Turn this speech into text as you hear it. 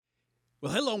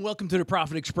Well, hello and welcome to the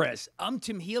Profit Express. I'm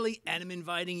Tim Healy, and I'm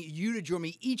inviting you to join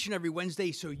me each and every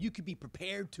Wednesday so you can be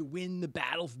prepared to win the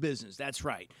battle for business. That's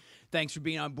right. Thanks for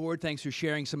being on board. Thanks for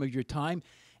sharing some of your time.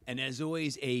 And as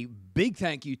always, a big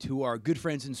thank you to our good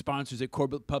friends and sponsors at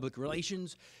Corbett Public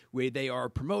Relations, where they are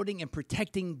promoting and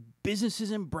protecting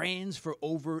businesses and brands for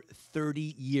over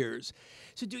 30 years.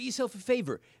 So do yourself a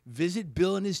favor. Visit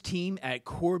Bill and his team at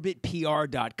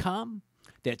CorbettPR.com.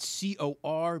 That's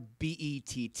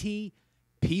CORBETT.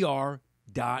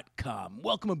 PR.com.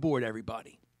 Welcome aboard,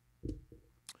 everybody.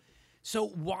 So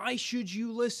why should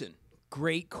you listen?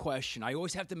 Great question. I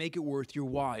always have to make it worth your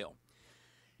while.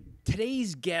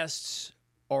 Today's guests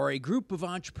are a group of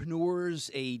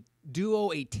entrepreneurs, a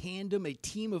duo, a tandem, a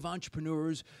team of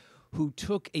entrepreneurs who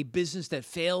took a business that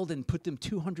failed and put them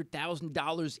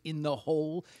 $200,000 in the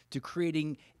hole to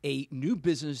creating a new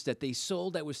business that they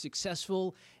sold that was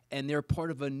successful, and they're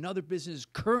part of another business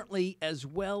currently, as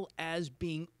well as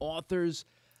being authors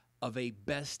of a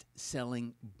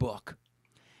best-selling book.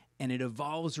 And it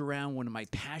evolves around one of my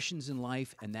passions in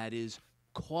life, and that is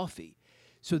coffee.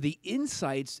 So the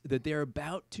insights that they're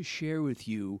about to share with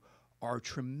you are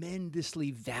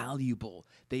tremendously valuable.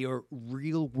 They are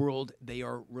real world. They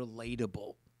are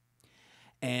relatable.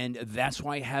 And that's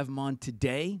why I have them on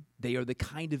today. They are the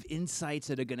kind of insights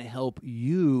that are going to help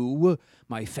you,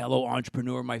 my fellow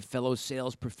entrepreneur, my fellow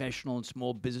sales professional and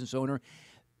small business owner.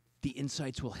 The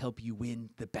insights will help you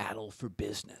win the battle for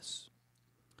business.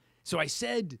 So I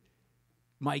said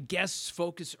my guests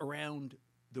focus around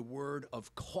the word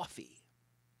of coffee.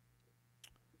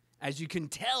 As you can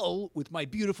tell with my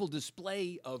beautiful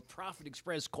display of Profit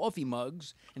Express coffee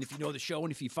mugs, and if you know the show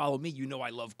and if you follow me, you know I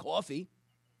love coffee.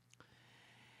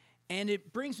 And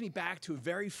it brings me back to a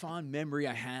very fond memory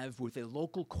I have with a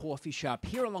local coffee shop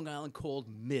here on Long Island called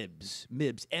Mibs,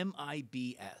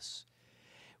 M-I-B-S,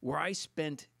 where I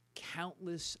spent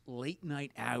countless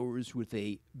late-night hours with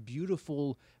a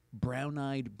beautiful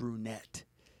brown-eyed brunette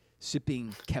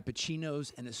sipping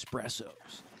cappuccinos and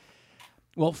espressos.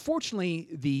 Well, fortunately,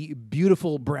 the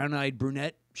beautiful brown-eyed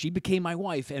brunette, she became my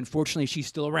wife, and fortunately, she's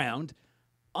still around.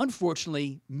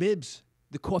 Unfortunately, Mibs,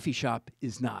 the coffee shop,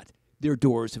 is not. Their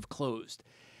doors have closed.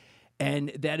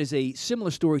 And that is a similar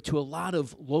story to a lot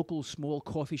of local small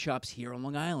coffee shops here on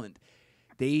Long Island.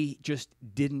 They just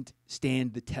didn't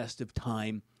stand the test of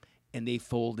time, and they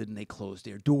folded and they closed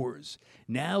their doors.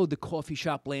 Now the coffee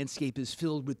shop landscape is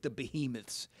filled with the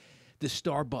behemoths, the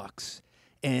Starbucks,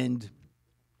 and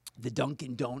the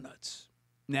Dunkin' Donuts.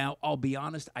 Now, I'll be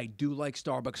honest, I do like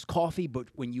Starbucks coffee, but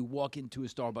when you walk into a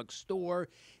Starbucks store,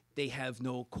 they have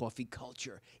no coffee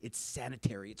culture. It's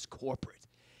sanitary, it's corporate.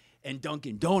 And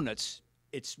Dunkin' Donuts,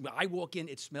 I walk in,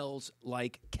 it smells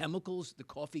like chemicals. The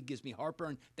coffee gives me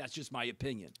heartburn. That's just my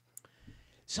opinion.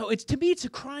 So to me, it's a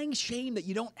crying shame that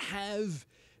you don't have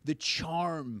the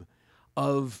charm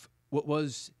of what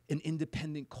was an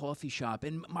independent coffee shop.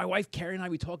 And my wife, Carrie, and I,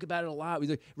 we talk about it a lot. We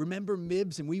like, remember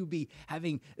Mibs? And we would be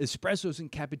having espressos and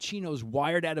cappuccinos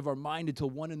wired out of our mind until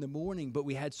 1 a.m, but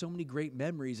we had so many great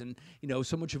memories, and,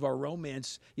 so much of our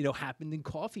romance, happened in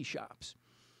coffee shops.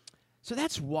 So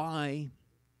that's why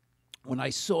when I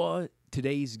saw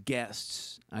today's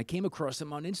guests, I came across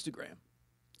them on Instagram.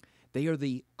 They are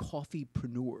the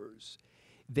Coffeepreneurs.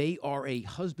 They are a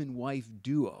husband-wife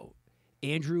duo,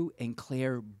 Andrew and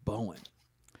Claire Bowen.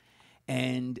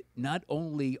 And not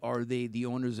only are they the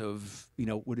owners of,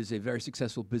 what is a very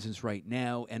successful business right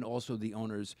now, and also the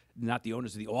authors,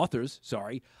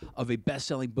 of a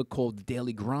best-selling book called The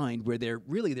Daily Grind, where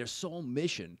their sole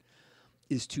mission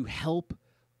is to help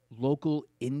local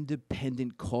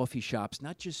independent coffee shops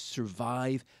not just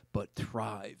survive, but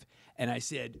thrive. And I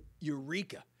said,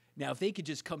 Eureka. Now, if they could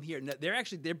just come here,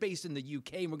 they're based in the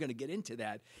UK, and we're going to get into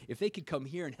that. If they could come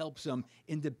here and help some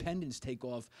independents take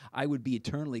off, I would be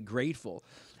eternally grateful.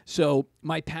 So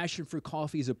my passion for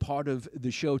coffee is a part of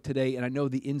the show today, and I know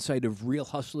the insight of real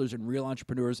hustlers and real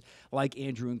entrepreneurs like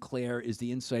Andrew and Claire is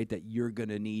the insight that you're going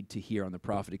to need to hear on the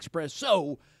Profit Express.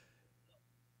 So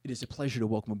it is a pleasure to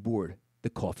welcome aboard the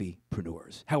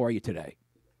Coffeepreneurs. How are you today?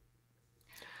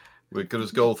 We're good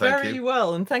as gold, thank you. Very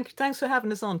well, and thanks for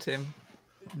having us on, Tim.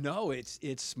 No,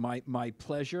 it's my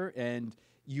pleasure, and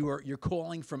you're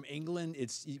calling from England.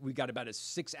 We got about a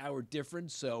 6-hour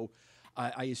difference, so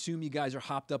I assume you guys are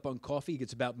hopped up on coffee.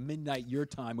 It's about midnight your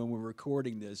time when we're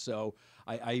recording this, so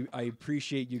I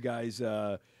appreciate you guys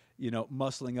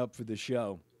muscling up for the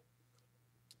show.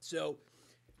 So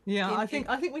yeah, I think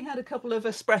we had a couple of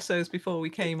espressos before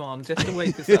we came on just to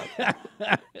wake us up.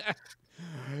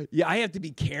 Yeah, I have to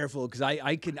be careful because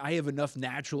I have enough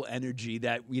natural energy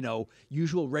that,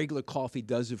 usual regular coffee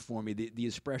does it for me. The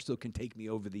espresso can take me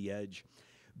over the edge.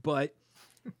 But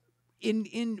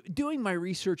in doing my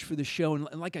research for the show, and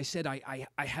like I said, I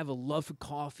have a love for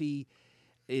coffee.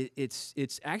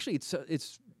 It's actually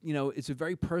it's a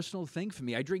very personal thing for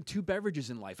me. I drink two beverages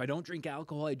in life. I don't drink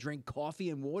alcohol. I drink coffee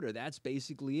and water. That's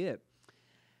basically it.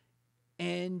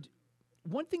 And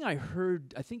one thing I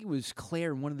heard, I think it was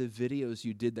Claire in one of the videos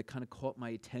you did that kind of caught my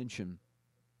attention.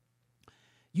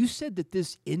 You said that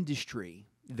this industry,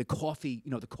 the coffee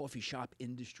shop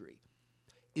industry,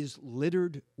 is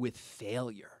littered with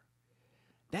failure.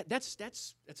 That's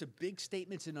a big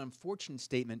statement. It's an unfortunate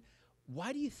statement.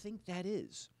 Why do you think that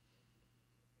is?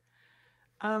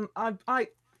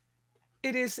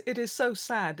 It is so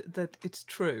sad that it's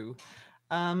true.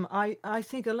 I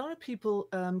think a lot of people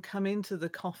come into the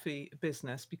coffee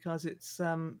business because it's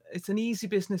an easy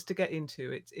business to get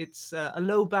into. It's a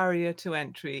low barrier to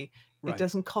entry. It Right.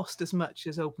 doesn't cost as much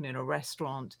as opening a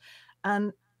restaurant,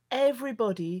 and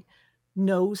everybody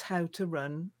knows how to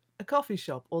run a coffee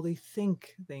shop, or they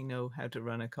think they know how to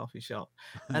run a coffee shop,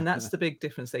 and that's the big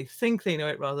difference. They think they know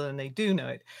it rather than they do know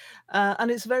it,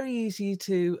 and it's very easy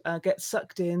to get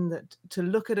sucked in, that to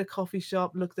look at a coffee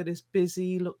shop, look that it's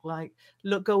busy,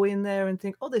 go in there and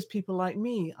think, oh, there's people like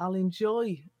me, I'll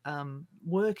enjoy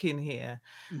working here.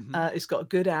 Mhm. It's got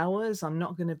good hours, I'm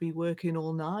not going to be working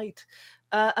all night.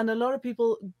 And a lot of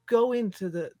people go into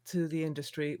the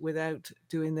industry without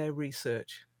doing their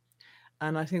research,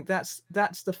 and I think that's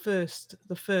the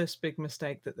first big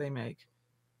mistake that they make.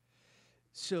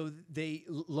 So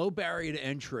low barrier to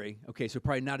entry. Okay, so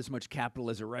probably not as much capital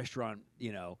as a restaurant,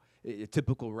 a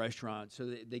typical restaurant.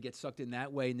 So they get sucked in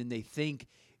that way, and then they think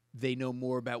they know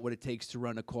more about what it takes to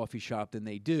run a coffee shop than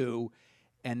they do,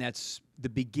 and that's the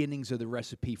beginnings of the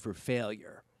recipe for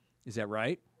failure. Is that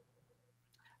right?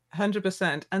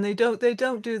 100%, and they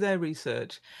don't do their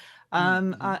research.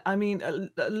 Mm-hmm. I mean,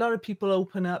 a lot of people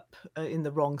open up in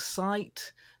the wrong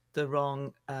site, the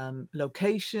wrong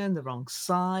location, the wrong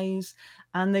size,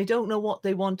 and they don't know what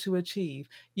they want to achieve.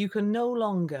 You can no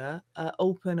longer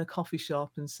open a coffee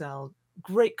shop and sell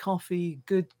great coffee,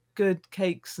 good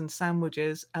cakes and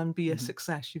sandwiches and be a Mm-hmm.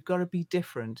 success. You've got to be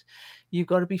different. You've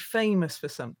got to be famous for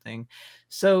something.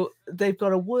 So they've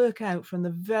got to work out from the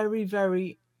very,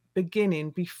 very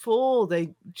beginning, before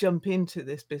they jump into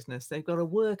this business. They've got to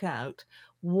work out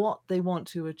what they want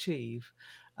to achieve,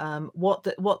 what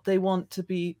they want to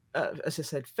be, as I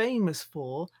said, famous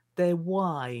for, their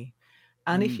why.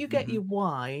 And if you get Mm-hmm. your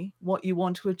why, what you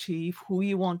want to achieve, who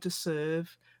you want to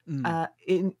serve, Mm.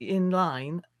 in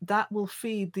line, that will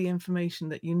feed the information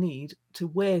that you need to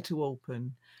where to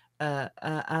open.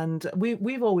 And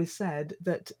we've always said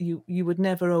that you would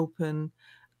never open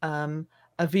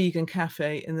a vegan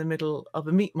cafe in the middle of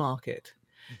a meat market.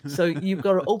 So you've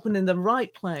got to open in the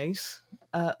right place,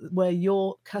 where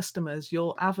your customers,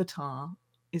 your avatar,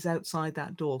 is outside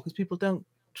that door, because people don't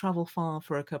travel far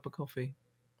for a cup of coffee.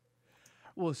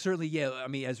 Well, certainly, yeah. I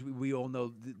mean, as we all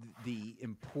know, the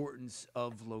importance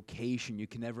of location, you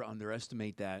can never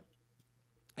underestimate that.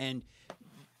 And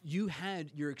you had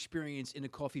your experience in a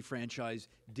coffee franchise,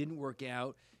 didn't work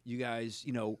out. You guys,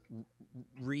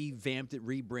 revamped it,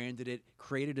 rebranded it,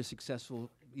 created a successful,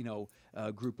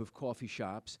 group of coffee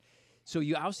shops. So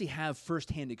you obviously have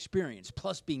firsthand experience,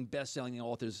 plus being best-selling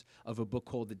authors of a book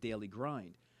called The Daily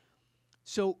Grind.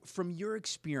 So, from your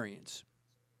experience,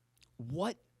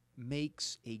 what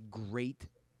makes a great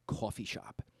coffee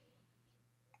shop?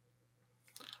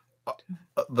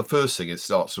 The first thing, it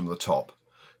starts from the top.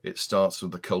 It starts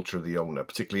with the culture of the owner,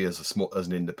 particularly as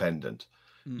an independent.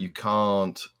 You Mm.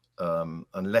 can't,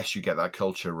 unless you get that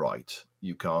culture right,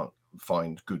 you can't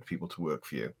find good people to work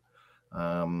for you.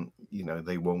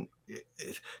 They won't.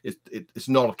 It's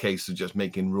not a case of just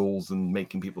making rules and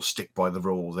making people stick by the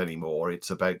rules anymore.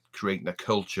 It's about creating a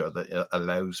culture that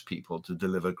allows people to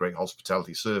deliver great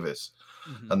hospitality service,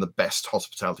 Hmm. and the best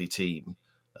hospitality team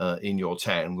in your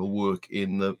town will work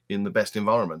in the best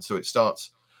environment. So it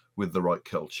starts with the right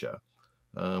culture.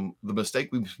 The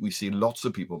mistake we see lots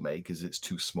of people make is it's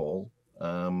too small.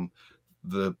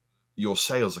 The Your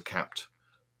sales are capped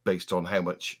based on how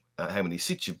many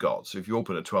seats you've got. So if you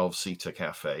open a 12-seater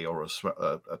cafe or a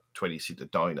 20-seater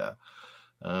diner,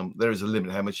 there is a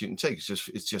limit how much you can take.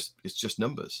 It's just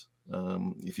numbers.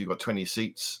 If you've got 20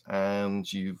 seats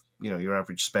and your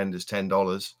average spend is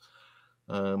 $10,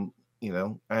 and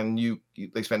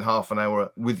they spend half an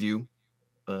hour with you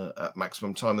at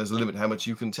maximum time, there's a limit how much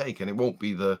you can take, and it won't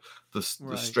be the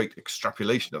Right. straight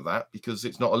extrapolation of that, because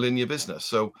it's not a linear business.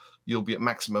 So you'll be at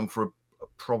maximum for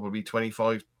probably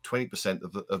 20%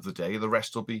 of the day. The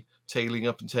rest will be tailing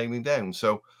up and tailing down.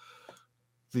 So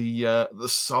the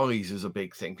size is a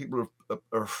big thing. People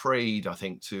are afraid, I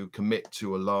think, to commit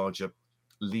to a larger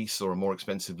lease or a more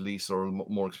expensive lease or a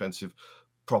more expensive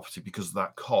property because of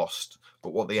that cost.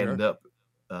 But what they Sure. end up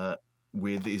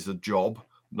with is a job,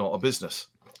 not a business.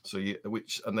 So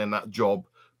and then that job,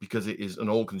 because it is an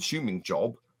all-consuming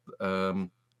job,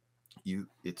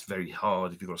 it's very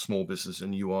hard if you've got a small business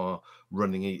and you are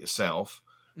running it yourself.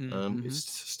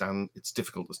 It's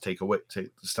difficult to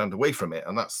stand away from it,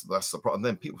 and that's the problem. And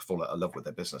then people fall out of love with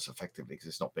their business effectively because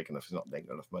it's not big enough, it's not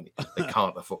making enough money. They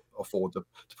can't afford to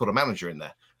put a manager in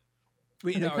there.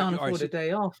 And they can't afford a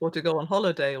day off or to go on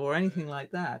holiday or anything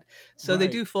like that. So they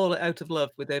do fall out of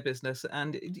love with their business.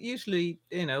 And usually,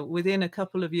 within a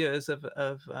couple of years of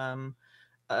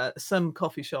some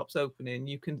coffee shops opening,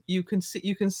 you can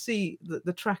see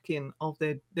the tracking of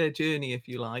their journey, if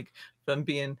you like, from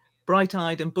being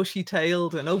bright-eyed and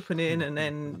bushy-tailed and opening, and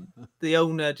then the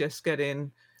owner just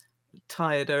getting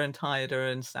tireder and tireder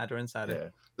and sadder and sadder. Yeah.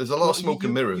 There's a lot of smoke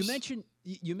and mirrors.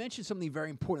 You mentioned something very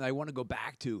important I want to go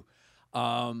back to,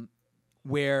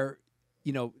 where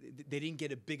they didn't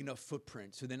get a big enough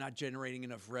footprint, so they're not generating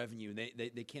enough revenue.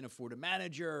 They can't afford a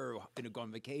manager or go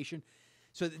on vacation.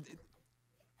 So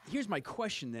here's my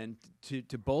question then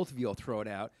to both of you. I'll throw it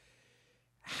out.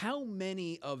 How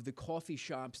many of the coffee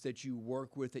shops that you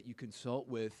work with, that you consult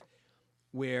with,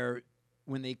 where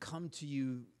when they come to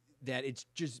you, that it's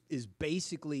just is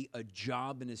basically a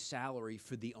job and a salary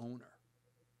for the owner?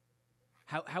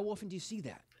 How often do you see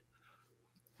that?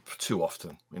 Too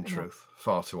often, in truth,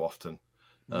 far too often.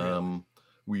 Really?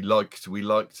 We like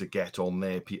to get on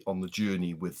the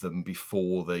journey with them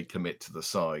before they commit to the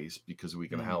size, because we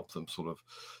can help them sort of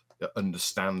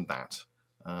understand that.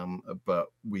 But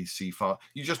we see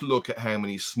you just look at how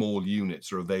many small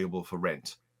units are available for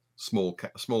rent.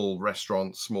 Small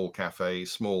restaurants, small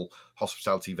cafes, small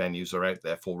hospitality venues are out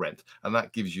there for rent, and that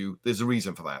there's a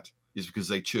reason for that. Is because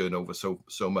they churn over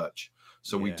so much.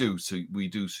 So we do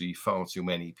see far too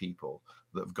many people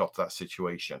that have got that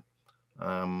situation,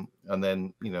 and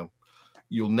then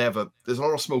there's a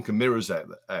lot of smoke and mirrors out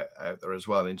there as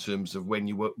well, in terms of when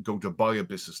you go to buy a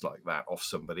business like that off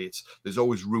somebody. There's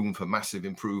always room for massive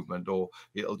improvement, or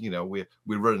we're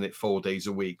running it 4 days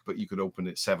a week, but you can open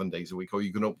it 7 days a week, or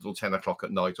you can open till 10 o'clock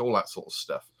at night, all that sort of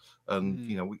stuff.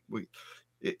 And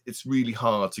it's really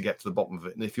hard to get to the bottom of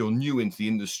it. And if you're new into the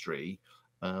industry,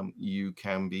 you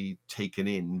can be taken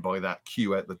in by that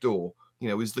queue out the door.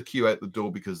 Is the queue out the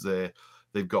door because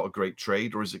they've got a great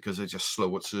trade, or is it because they're just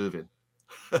slow at serving?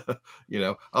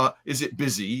 Is it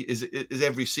busy? Is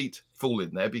every seat full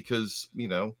in there because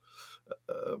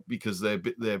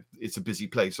it's a busy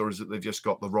place, or is it they've just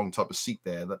got the wrong type of seat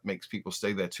there that makes people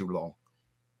stay there too long?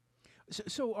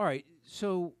 So all right.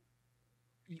 So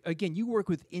again, you work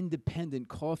with independent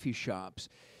coffee shops.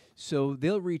 So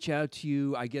they'll reach out to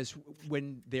you, I guess,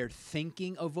 when they're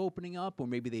thinking of opening up, or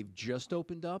maybe they've just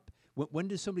opened up. When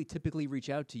does somebody typically reach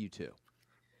out to you two?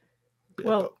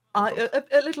 Well, a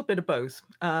little bit of both.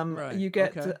 Right. You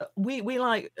get we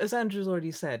like, as Andrew's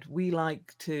already said, we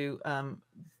like to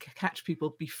catch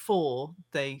people before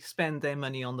they spend their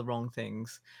money on the wrong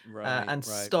things, and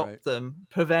stop them,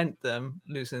 prevent them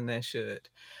losing their shirt.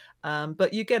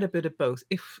 But you get a bit of both.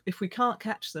 If we can't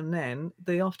catch them, then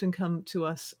they often come to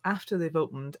us after they've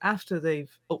opened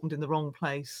in the wrong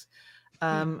place,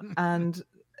 and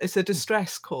it's a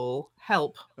distress call,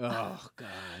 help. Oh God!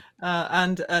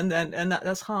 And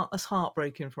that's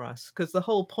heartbreaking for us, because the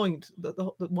whole point that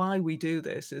why we do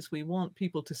this is we want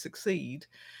people to succeed,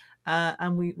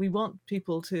 and we want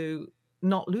people to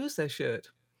not lose their shirt.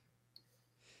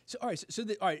 So all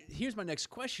right. Here's my next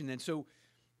question then. So,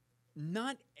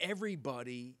 not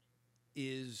everybody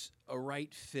is a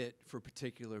right fit for a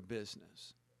particular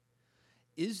business.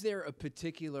 Is there a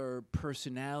particular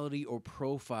personality or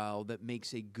profile that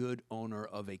makes a good owner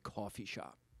of a coffee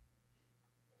shop?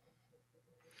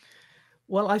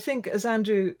 Well, I think, as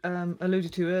Andrew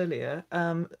alluded to earlier,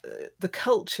 the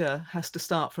culture has to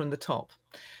start from the top.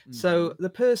 So the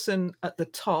person at the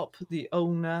top, the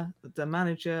owner, the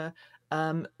manager,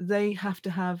 they have to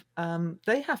have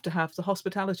the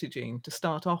hospitality gene to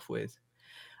start off with.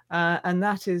 And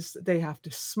that is, they have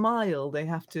to smile, they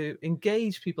have to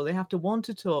engage people, they have to want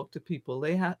to talk to people.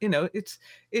 They have, it's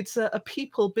a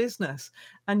people business,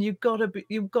 and you've got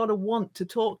to want to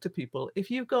talk to people.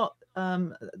 If you've got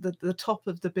the top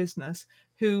of the business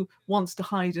who wants to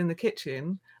hide in the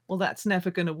kitchen, well, that's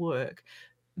never going to work.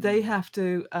 They have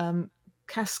to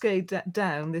cascade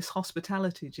down this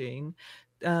hospitality gene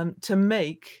to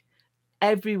make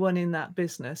everyone in that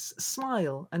business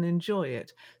smile and enjoy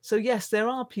it. So yes, there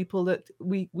are people that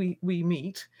we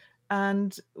meet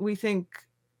and we think,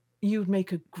 you'd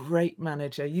make a great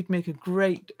manager. You'd make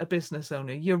a business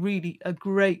owner. You're really a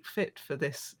great fit for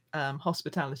this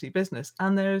hospitality business.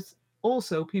 And there's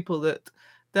also people that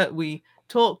we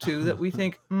talk to that we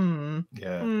think,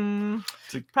 Yeah.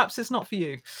 perhaps it's not for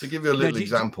you. To give you a little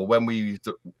example, when we used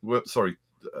to, to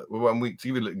give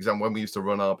you a little example, when we used to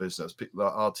run our business,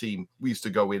 our team, we used to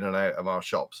go in and out of our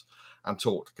shops and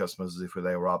talk to customers as if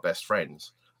they were our best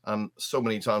friends. And so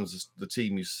many times the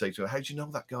team used to say to her, "How do you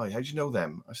know that guy? How do you know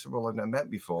them?" I said, "Well, I've never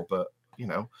met before, but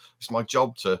it's my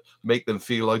job to make them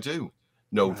feel I do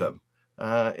know them."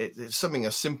 It's something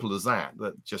as simple as that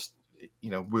just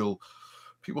will.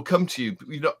 People come to you,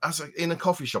 in a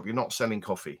coffee shop, you're not selling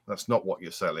coffee. That's not what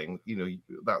you're selling.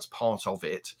 That's part of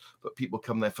it. But people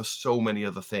come there for so many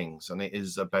other things. And it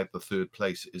is about the third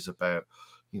place. It is about,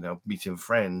 meeting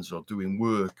friends or doing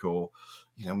work or,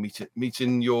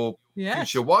 meeting your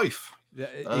future wife.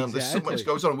 Exactly. There's so much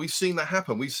goes on. We've seen that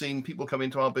happen. We've seen people come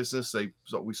into our business.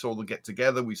 We saw them get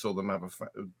together. We saw them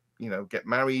get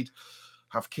married,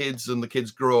 have kids, and the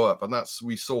kids grow up. And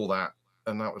we saw that.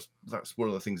 And that's one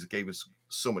of the things that gave us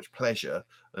so much pleasure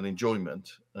and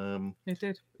enjoyment. It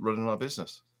did, running our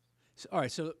business. All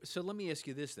right, so let me ask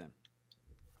you this then.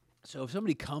 So if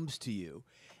somebody comes to you,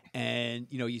 and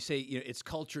you say its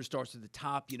culture starts at the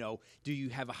top, do you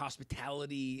have a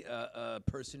hospitality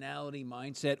personality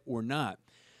mindset or not?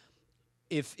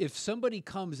 If somebody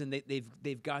comes and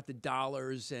they've got the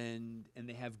dollars and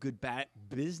they have good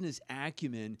business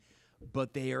acumen,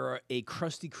 but they are a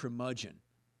crusty curmudgeon,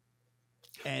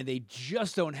 and they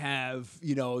just don't have,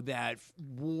 that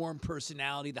warm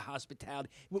personality, the hospitality.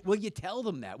 Will you tell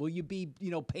them that? Will you be,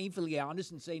 painfully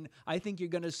honest and saying, "I think you're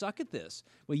going to suck at this"?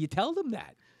 Will you tell them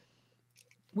that?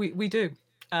 We do,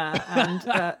 and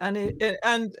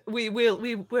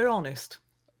we're honest.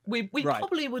 We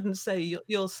probably wouldn't say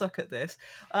you'll suck at this,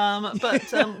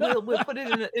 but we'll put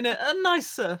it in a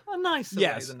nicer way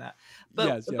than that.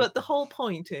 But but the whole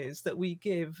point is that we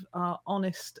give our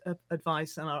honest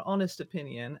advice and our honest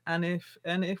opinion, and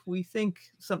if we think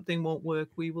something won't work,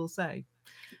 we will say,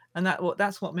 and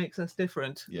that's what makes us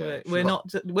different. We're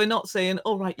not saying,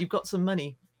 "All right, you've got some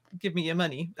money, give me your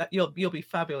money. You'll be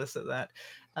fabulous at that."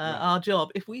 Our job,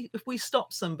 if we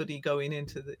stop somebody going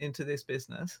into this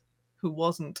business who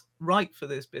wasn't right for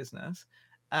this business,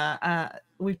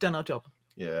 we've done our job.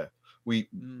 Yeah,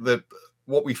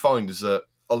 what we find is that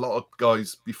a lot of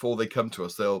guys, before they come to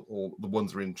us, or the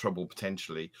ones who are in trouble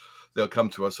potentially, they'll come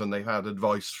to us and they've had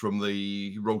advice from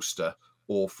the roaster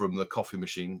or from the coffee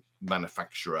machine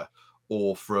manufacturer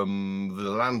or from the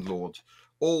landlord,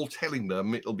 all telling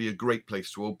them it'll be a great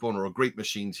place to open or a great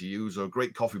machine to use or a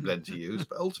great coffee blend to use.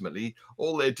 But ultimately,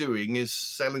 all they're doing is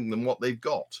selling them what they've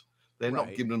got. They're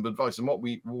not giving them advice. And what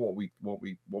we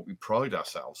pride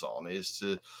ourselves on is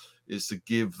to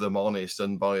give them honest,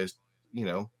 unbiased,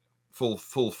 full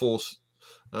force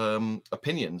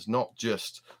opinions, not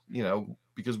just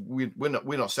because we're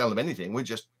not selling them anything. We're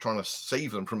just trying to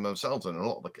save them from themselves in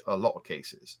a lot of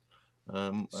cases.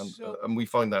 And we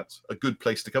find that's a good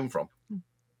place to come from.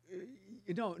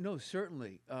 No,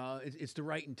 certainly. It's the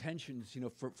right intentions,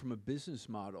 from a business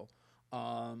model.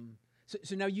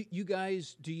 So now you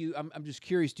guys, I'm just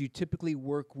curious, do you typically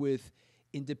work with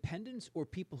independents or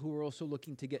people who are also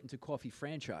looking to get into coffee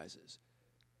franchises?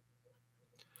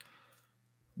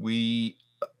 We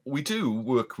do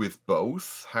work with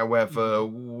both. However,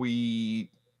 we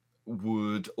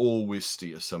would always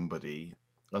steer somebody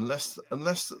unless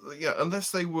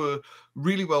they were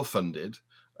really well funded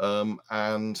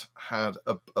and had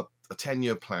a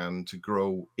 10-year plan to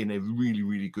grow in a really,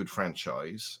 really good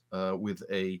franchise with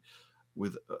a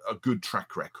good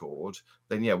track record.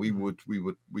 Then we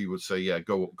would say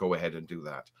go ahead and do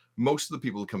that. Most of the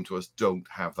people who come to us don't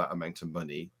have that amount of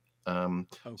money.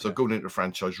 So going into a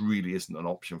franchise really isn't an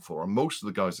option for them. Most of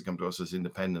the guys that come to us as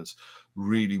independents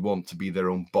really want to be their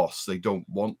own boss. They don't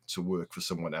want to work for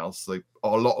someone else. A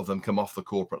lot of them come off the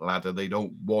corporate ladder. They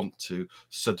don't want to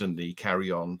suddenly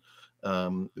carry on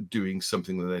doing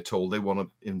something that they're told. They want to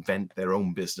invent their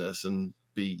own business and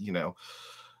be,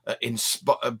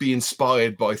 be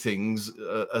inspired by things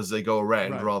as they go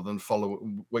around, rather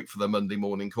than wait for the Monday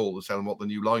morning call to tell them what the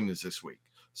new line is this week.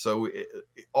 So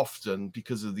often,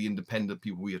 because of the independent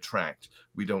people we attract,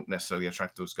 we don't necessarily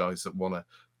attract those guys that want to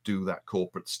do that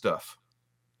corporate stuff.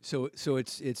 So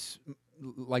it's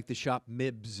like the shop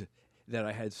Mibs that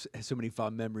I had so many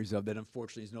fond memories of that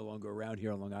unfortunately is no longer around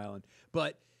here on Long Island.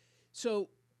 But so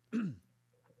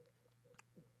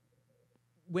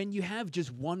when you have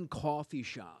just one coffee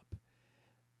shop,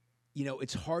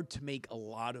 it's hard to make a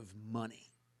lot of money.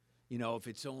 If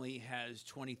it's only has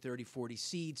 20, 30, 40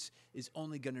 seats, it's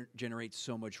only going to generate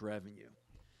so much revenue.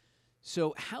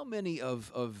 So, how many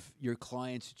of your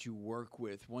clients that you work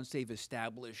with, once they've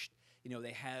established,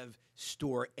 they have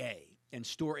store A and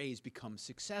store A has become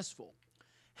successful,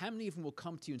 how many of them will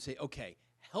come to you and say, okay,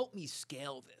 help me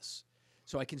scale this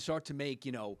so I can start to make,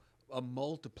 a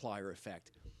multiplier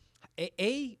effect?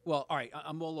 Well, all right,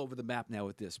 I'm all over the map now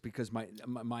with this because my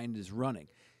mind is running.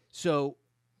 So,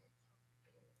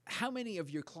 how many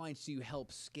of your clients do you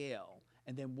help scale?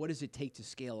 And then what does it take to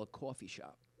scale a coffee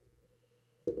shop?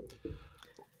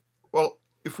 Well,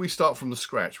 if we start from the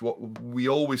scratch, what we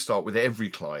always start with every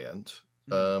client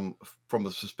from the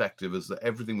perspective is that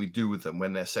everything we do with them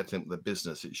when they're setting up their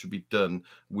business, it should be done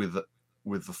with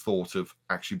the thought of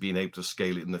actually being able to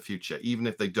scale it in the future, even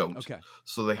if they don't. Okay.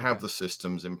 So they have the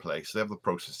systems in place, they have the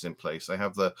processes in place, they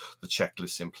have the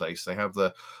checklists in place, they have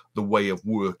the way of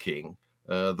working,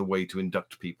 the way to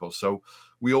induct people. So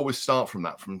we always start from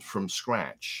that, from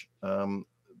scratch,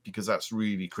 because that's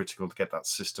really critical to get that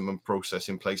system and process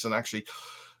in place. And actually,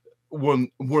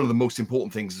 one of the most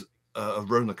important things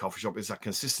of running a coffee shop is that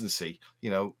consistency.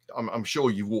 I'm sure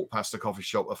you've walked past a coffee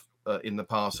shop in the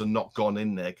past and not gone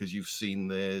in there because you've seen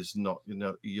there's not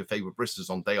your favorite baristas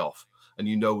on day off, and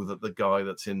that the guy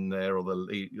that's in there or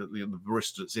the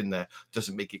barista that's in there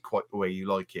doesn't make it quite the way you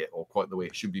like it or quite the way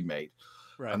it should be made.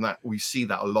 Right. And that we see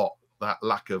that a lot, that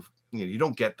lack of, you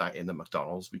don't get that in the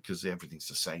McDonald's because everything's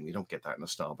the same. You don't get that in the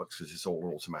Starbucks because it's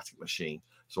all automatic machine.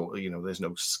 So, there's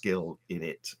no skill in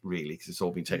it really because it's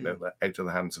all been taken out of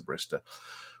the hands of barista.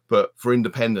 But for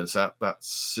independence, that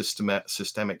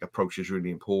systemic approach is really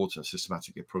important.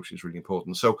 Systematic approach is really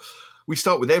important. So we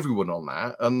start with everyone on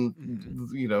that.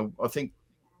 And, I think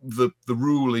the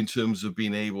rule in terms of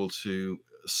being able to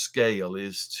scale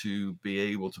is to be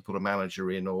able to put a manager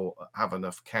in or have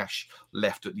enough cash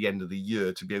left at the end of the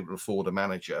year to be able to afford a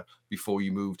manager before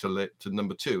you move to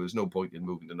number 2. There's no point in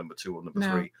moving to number 2 or number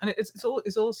 3. And it's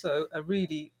also a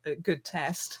really good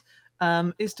test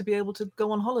is to be able to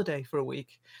go on holiday for a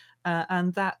week,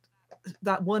 and that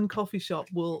one coffee shop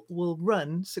will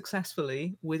run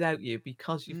successfully without you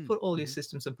because you've put all your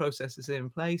systems and processes in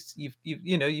place.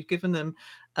 You've given them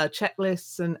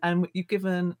checklists and you've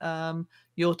given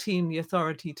your team the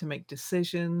authority to make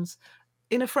decisions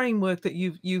in a framework that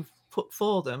you've put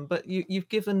for them, but you've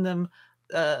given them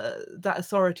that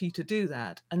authority to do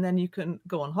that, and then you can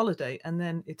go on holiday and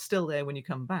then it's still there when you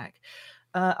come back.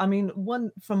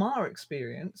 One from our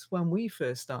experience, when we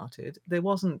first started, there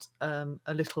wasn't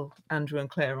a little Andrew and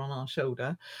Claire on our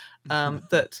shoulder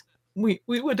that we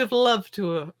would have loved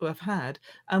to have had.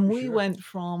 And we went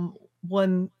from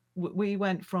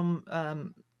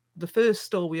the first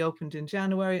store we opened in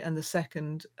January, and the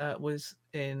second was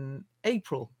in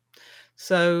April.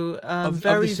 So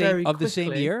very quickly. Of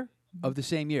the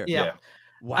same year. Yeah.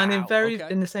 Wow. And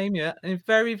in the same year, and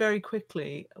very, very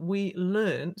quickly, we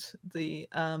learnt we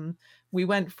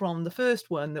went from the first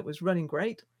one that was running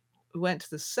great, we went to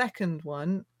the second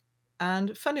one,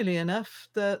 and funnily enough,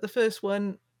 the first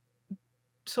one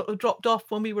sort of dropped off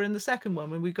when we were in the second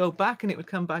one. When we go back, and it would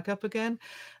come back up again,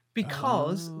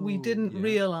 because we didn't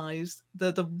realize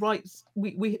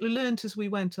we learnt as we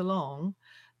went along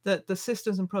that the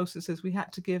systems and processes, we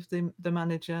had to give the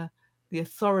manager the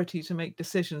authority to make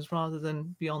decisions rather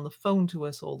than be on the phone to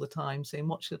us all the time saying,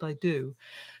 what should I do?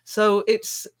 So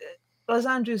it's, as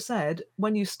Andrew said,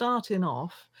 when you starting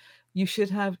off, you should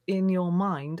have in your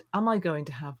mind, am I going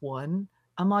to have 1?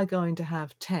 Am I going to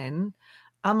have 10?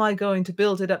 Am I going to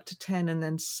build it up to 10 and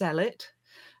then sell it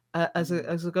as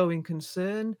a going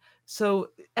concern? So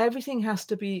everything has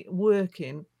to be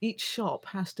working. Each shop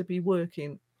has to be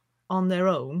working on their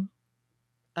own,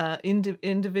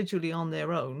 individually on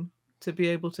their own, to be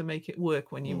able to make it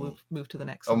work when you move to the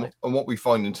next slide. And what we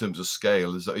find in terms of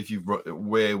scale is that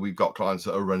where we've got clients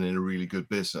that are running a really good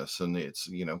business and it's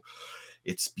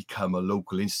become a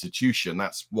local institution,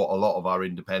 that's what a lot of our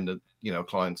independent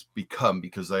clients become,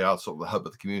 because they are sort of the hub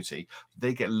of the community.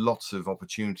 They get lots of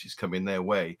opportunities coming their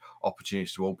way,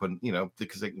 opportunities to open,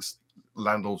 because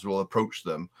landlords will approach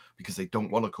them because they don't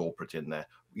want a corporate in there.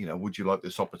 Would you like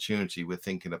this opportunity? We're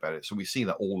thinking about it. So we see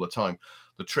that all the time.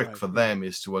 The trick for them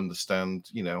is to understand,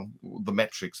 the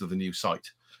metrics of the new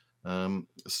site,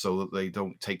 so that they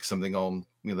don't take something on,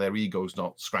 their ego's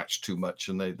not scratched too much,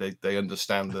 and they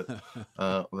understand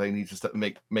that they need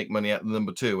to make money out of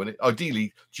number 2. And it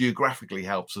ideally geographically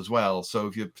helps as well. So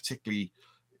if you're particularly,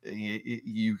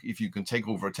 if you can take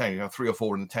over a town, 3 or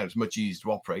 4 in the town, it's much easier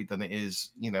to operate than it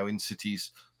is, in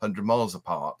cities 100 miles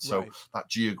apart. So that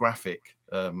geographic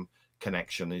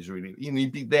connection is really,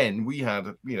 then we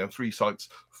had 3 sites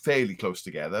fairly close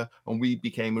together, and we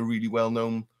became a really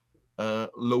well-known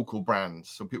local brands.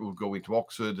 So people would go into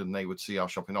Oxford and they would see our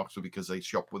shop in Oxford because they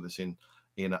shop with us in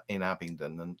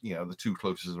Abingdon, and the two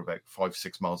closest are about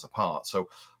 5-6 miles apart. So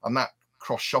on that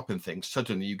cross shopping thing,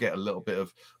 suddenly you get a little bit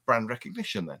of brand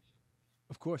recognition then.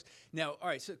 Of course. Now, all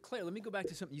right. So, Claire, let me go back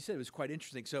to something you said. It was quite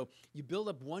interesting. So, you build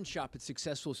up one shop, it's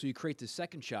successful, so you create the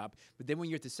second shop. But then when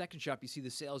you're at the second shop, you see the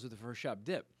sales of the first shop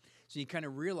dip. So, you kind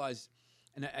of realize,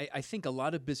 and I think a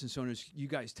lot of business owners, you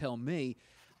guys tell me,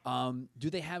 do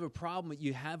they have a problem?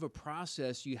 You have a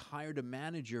process, you hired a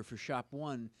manager for shop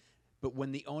one, but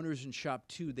when the owner's in shop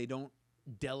two, they don't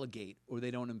delegate or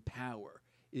they don't empower.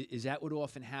 Is that what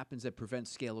often happens that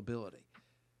prevents scalability?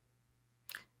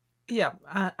 Yeah,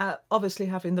 obviously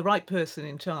having the right person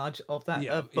in charge of that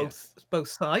of both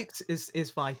sites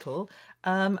is vital,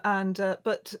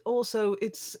 but also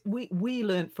we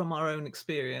learned from our own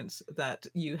experience that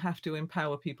you have to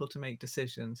empower people to make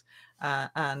decisions,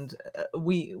 and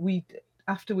we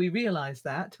after we realized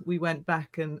that, we went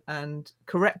back and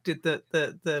corrected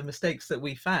the mistakes that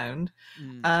we found,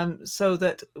 so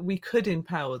that we could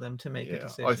empower them to make a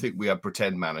decision. I think we had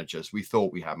pretend managers. We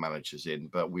thought we had managers in,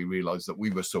 but we realized that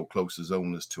we were so close as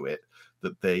owners to it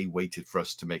that they waited for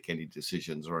us to make any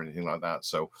decisions or anything like that.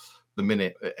 So the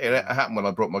minute it happened when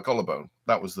I broke my collarbone,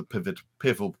 that was the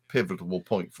pivotal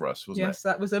point for us, wasn't it? Yes,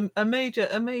 that was a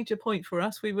major point for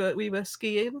us. We were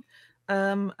skiing,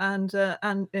 and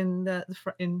in the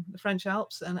French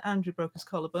Alps, and Andrew broke his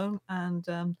collarbone,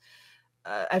 and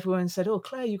everyone said, "Oh,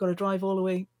 Claire, you've got to drive all the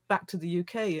way back to the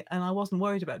UK." And I wasn't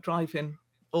worried about driving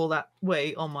all that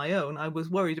way on my own. I was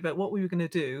worried about what we were going to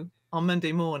do on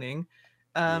Monday morning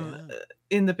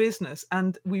in the business.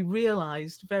 And we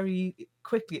realized very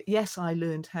quickly, yes, I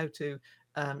learned how to,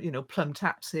 plumb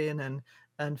taps in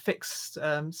and fix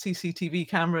CCTV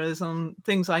cameras on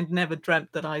things I'd never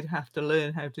dreamt that I'd have to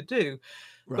learn how to do.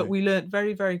 Right. But we learned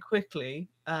very, very quickly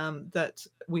that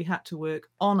we had to work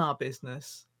on our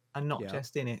business and not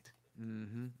just in it.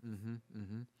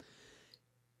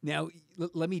 Now,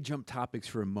 let me jump topics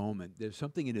for a moment. There's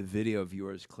something in a video of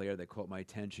yours, Claire, that caught my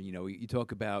attention. You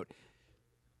talk about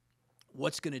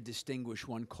what's going to distinguish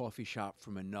one coffee shop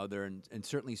from another, and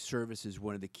certainly service is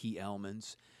one of the key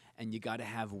elements, and you got to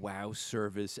have wow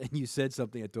service. And you said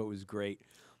something I thought was great.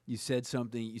 You said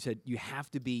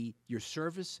your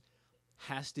service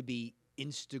has to be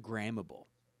Instagrammable.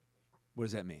 What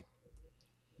does that mean?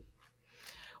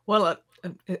 Well,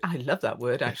 I love that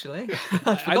word, actually.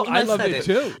 I love it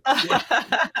too.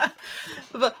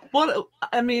 But what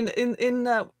I mean, in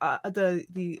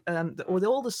with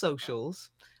all the socials,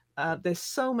 there's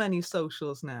so many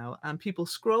socials now, and people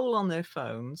scroll on their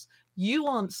phones. You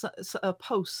want a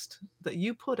post that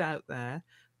you put out there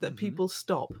that people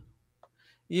stop.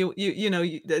 They're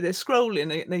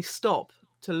scrolling, they stop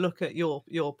to look at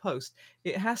your post.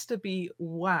 It has to be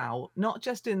wow, not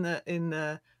just in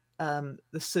the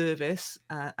service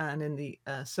and in the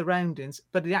surroundings,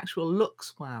 but the actual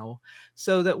looks wow,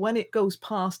 so that when it goes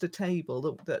past a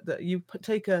table, that you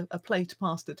take a plate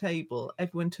past a table,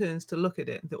 everyone turns to look at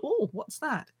it and go, "Oh, what's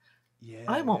that?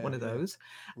 I want one of those."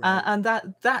 Right. And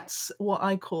that's what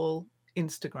I call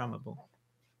Instagrammable.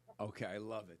 Okay, I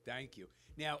love it. Thank you.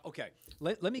 Now, okay,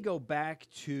 let me go back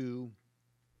to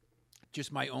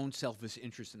just my own selfish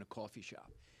interest in a coffee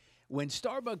shop. When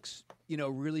Starbucks,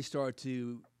 really started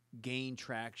to gain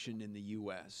traction in the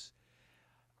U.S.,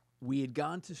 we had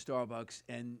gone to Starbucks,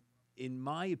 and in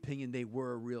my opinion, they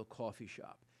were a real coffee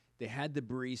shop. They had the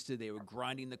barista, they were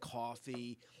grinding the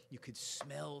coffee. You could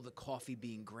smell the coffee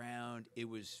being ground. It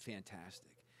was fantastic.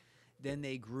 Then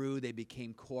they grew, they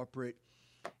became corporate.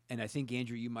 And I think,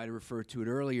 Andrew, you might have referred to it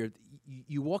earlier.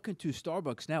 You walk into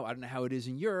Starbucks now, I don't know how it is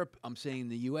in Europe, I'm saying in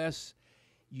the U.S.,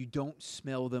 you don't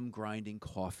smell them grinding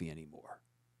coffee anymore.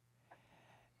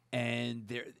 And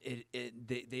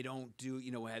they don't do,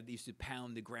 they used to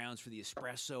pound the grounds for the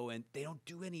espresso, and they don't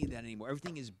do any of that anymore.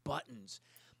 Everything is buttons,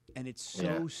 and it's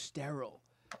so sterile.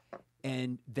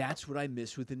 And that's what I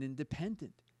miss with an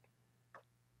independent.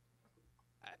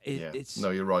 No,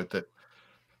 you're right. That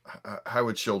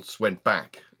Howard Schultz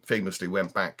famously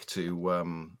went back to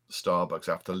Starbucks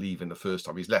after leaving the first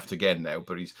time. He's left again now,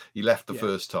 but he left the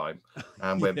first time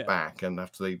and went back. And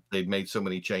after they'd made so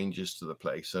many changes to the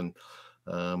place, and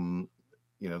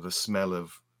the smell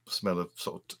of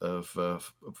sort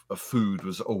of food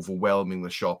was overwhelming the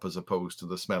shop as opposed to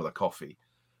the smell of coffee.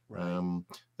 Right.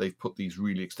 They've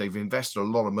invested a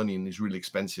lot of money in these really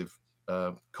expensive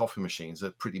coffee machines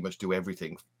that pretty much do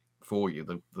everything for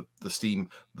you. The steam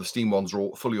ones are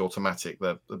all fully automatic.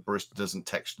 The barista doesn't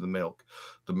texture the milk.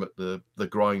 The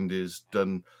grind is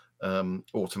done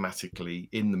automatically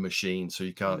in the machine, so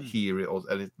you can't Mm. hear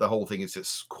it, the whole thing is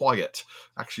it's quiet.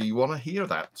 Actually, you want to hear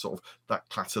that sort of that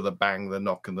clatter, the bang, the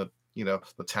knock, and the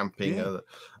the tamping Yeah.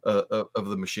 of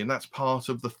the machine. That's part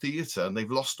of the theatre, and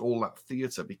they've lost all that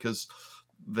theatre because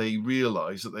they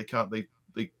realise that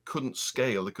they couldn't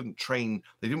scale, they couldn't train,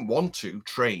 they didn't want to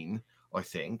train, I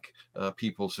think,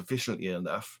 people sufficiently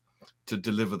enough to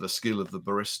deliver the skill of the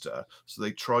barista. So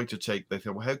they tried to they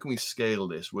thought, well, how can we scale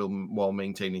this while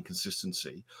maintaining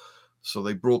consistency? So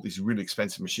they brought these really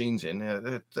expensive machines in.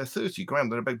 They're 30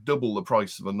 grand. They're about double the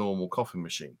price of a normal coffee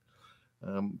machine.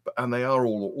 And they are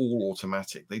all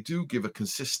automatic. They do give a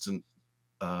consistent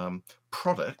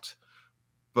product,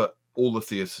 but all the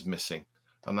theatre is missing.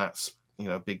 And that's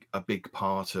a big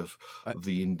part of I-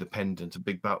 the independent, a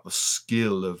big part of the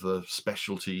skill of the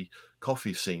specialty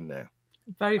coffee scene now.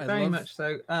 Very, I very love- much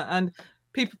so. And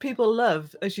people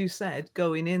love, as you said,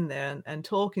 going in there and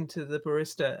talking to the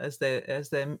barista as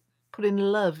they're putting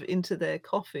love into their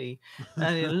coffee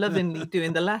and lovingly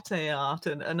doing the latte art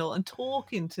and all, and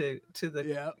talking to the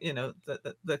Yeah.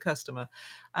 the customer.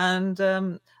 And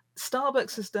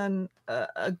Starbucks has done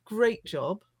a great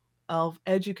job of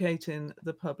educating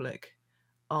the public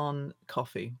on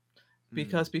coffee.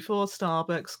 Because before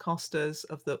Starbucks, Costas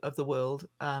of the world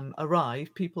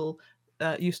arrived, people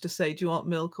used to say, "Do you want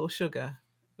milk or sugar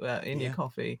in your Yeah.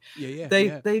 coffee?" Yeah. They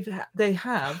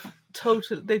have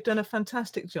they've done a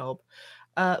fantastic job,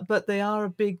 but they are a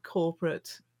big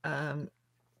corporate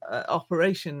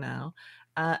operation now,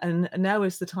 and now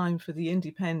is the time for the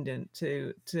independent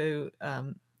to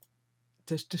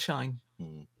shine.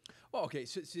 Well, okay,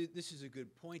 so this is a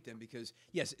good point then, because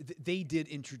yes, they did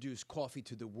introduce coffee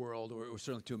to the world, or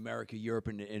certainly to America, Europe,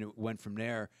 and it went from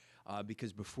there.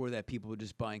 Because before that, people were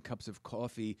just buying cups of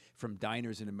coffee from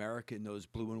diners in America in those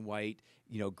blue and white,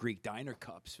 Greek diner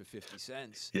cups for 50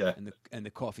 cents. Yeah. And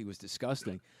the coffee was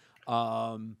disgusting.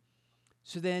 So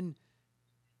then,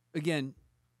 again,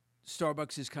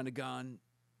 Starbucks has kind of gone,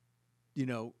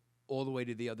 all the way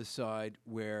to the other side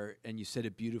where, and you said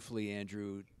it beautifully,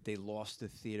 Andrew, they lost the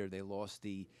theater, they lost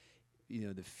the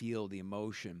feel, the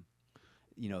emotion,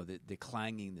 the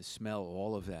clanging, the smell,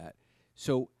 all of that.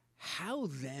 So how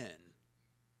then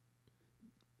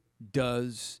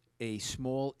does a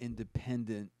small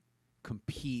independent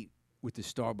compete with the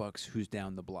Starbucks who's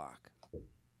down the block?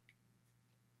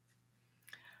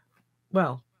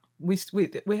 Well, we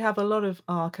have a lot of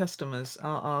our customers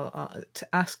are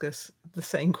to ask us the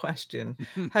same question.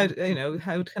 How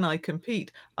can I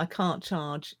compete? I can't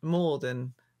charge more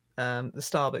than the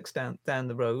Starbucks down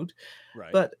the road,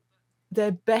 Right. but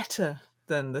they're better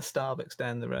than the Starbucks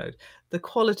down the road. The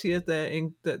quality of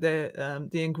the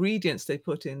ingredients they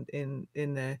put in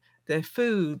their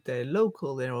food, they're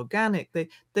local, they're organic.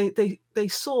 They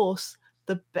source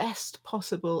the best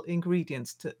possible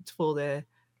ingredients for their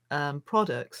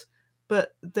products,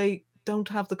 but they don't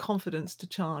have the confidence to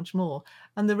charge more.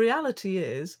 And the reality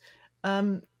is,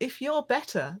 if you're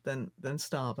better than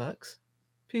Starbucks,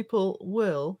 people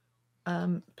will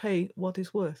pay what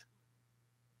it's worth.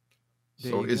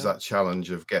 There So you it is go. that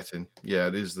challenge of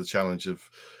it is the challenge of,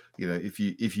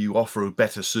 if you offer a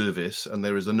better service and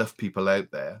there is enough people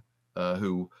out there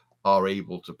who are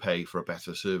able to pay for a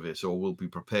better service or will be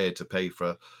prepared to pay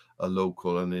for a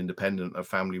local and independent, a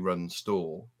family run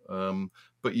store.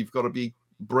 But you've got to be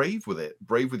brave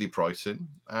with your pricing,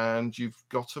 and you've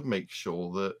got to make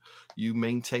sure that you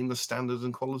maintain the standards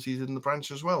and qualities in the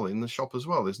branch as well, in the shop as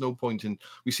well. There's no point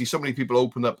we see so many people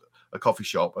open up a coffee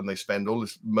shop and they spend all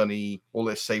this money, all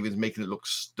their savings, making it look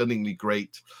stunningly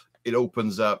great. It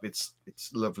opens up, it's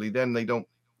lovely. Then they don't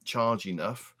charge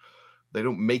enough, they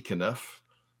don't make enough.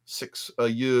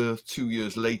 2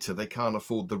 years later, they can't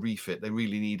afford the refit. They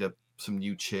really need some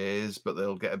new chairs, but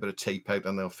they'll get a bit of tape out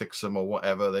and they'll fix them or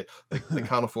whatever. They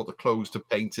can't afford the clothes to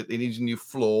paint it. They need a new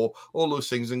floor, all those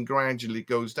things, and gradually it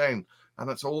goes down. And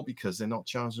that's all because they're not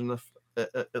charging enough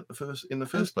in the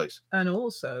first place. And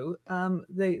also,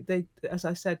 they as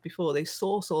I said before, they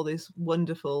source all these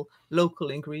wonderful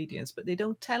local ingredients, but they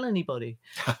don't tell anybody.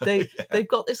 They've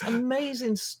got this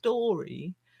amazing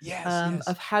story Yes.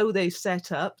 of how they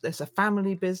set up. There's a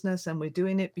family business, and we're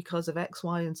doing it because of X,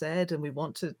 Y, and Z, and we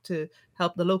want to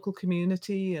help the local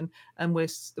community, and we're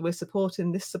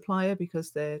supporting this supplier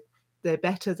because they're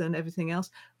better than everything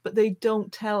else. But they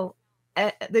don't tell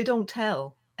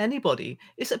anybody.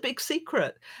 It's a big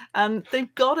secret, and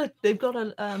they've got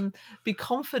to be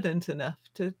confident enough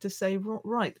to say,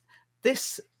 right,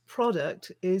 this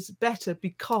product is better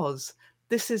because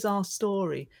this is our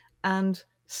story, and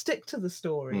stick to the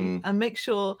story and make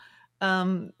sure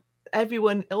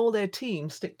everyone, all their team,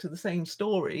 stick to the same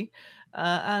story,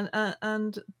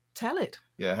 and tell it.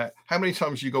 Yeah. How many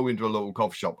times you go into a local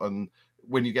coffee shop and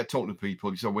when you get talking to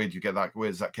people, you say, where do you get that?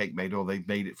 Where's that cake made? Or they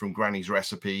made it from Granny's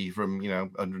recipe from,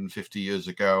 150 years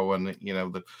ago. And,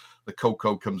 the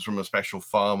cocoa comes from a special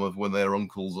farm of one of their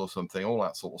uncles or something, all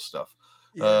that sort of stuff.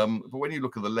 Yeah. But when you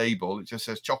look at the label, it just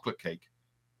says chocolate cake.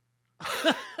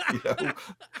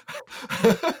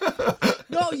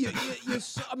 No,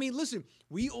 I mean, listen,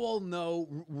 we all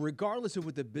know, regardless of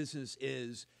what the business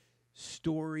is,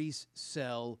 stories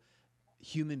sell.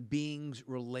 Human beings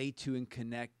relate to and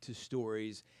connect to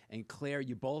stories. And Claire,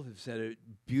 you both have said it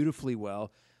beautifully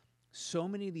well. So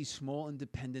many of these small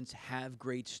independents have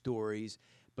great stories,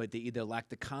 but they either lack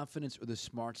the confidence or the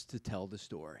smarts to tell the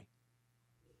story.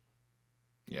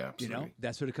 Yeah, absolutely.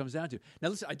 That's what it comes down to. Now,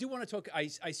 listen, I do want to talk. I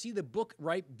see the book,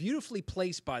 right? Beautifully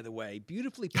placed, by the way.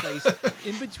 Beautifully placed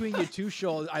in between your two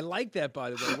shoulders. I like that, by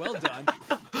the way. Well done.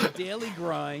 The Daily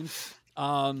Grind.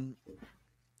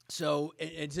 So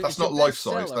that's not life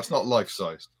size. That's not life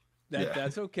size.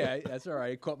 That's okay. That's all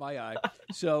right. It caught my eye.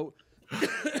 So,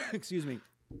 excuse me.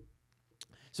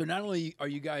 So not only are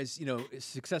you guys, as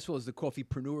successful as the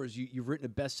coffeepreneurs, you've written a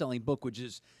best-selling book, which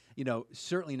is,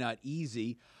 certainly not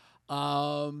easy.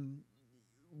 What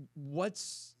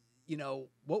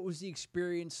was the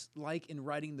experience like in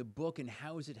writing the book, and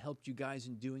how has it helped you guys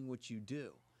in doing what you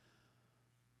do?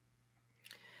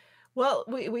 Well,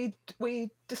 we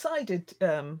decided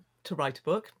to write a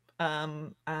book,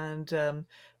 and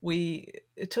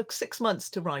it took 6 months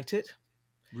to write it.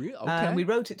 Really? Okay. We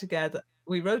wrote it together.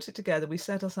 We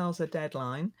set ourselves a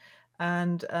deadline,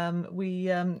 and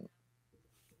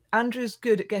Andrew's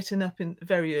good at getting up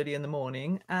very early in the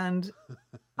morning, and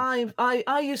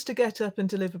I used to get up and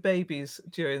deliver babies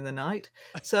during the night.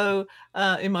 So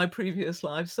in my previous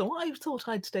life, so I thought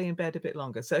I'd stay in bed a bit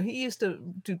longer. So he used to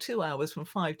do 2 hours from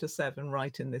 5 to 7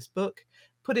 writing this book,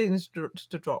 put it into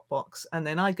Dropbox, and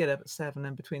then I'd get up at 7,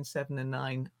 and between 7 and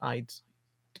 9 I'd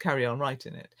carry on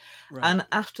writing it. Right. And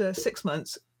after 6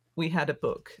 months, we had a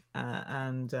book,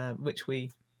 and which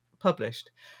we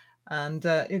published, and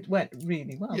it went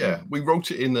really well. Yeah, we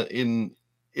wrote it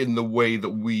in the way that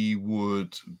we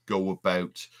would go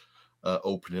about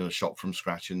opening a shop from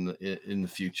scratch in the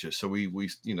future. So we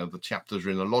the chapters are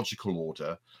in a logical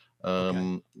order.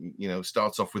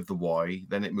 Starts off with the why,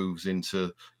 then it moves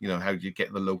into how do you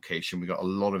get the location. We got a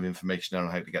lot of information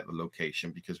on how to get the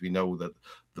location, because we know that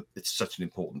it's such an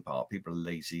important part. People are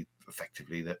lazy,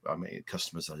 effectively.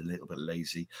 Customers are a little bit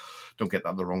lazy. Don't get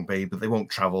that the wrong way, but they won't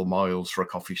travel miles for a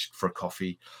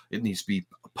coffee. It needs to be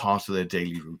a part of their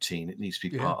daily routine. It needs to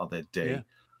be part of their day.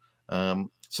 Yeah.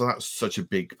 So that's such a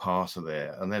big part of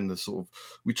there. And then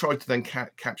we tried to then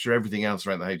capture everything else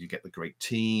around how do you get the great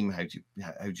team, how do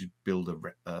you build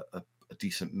a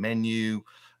decent menu,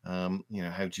 how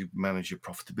do you manage your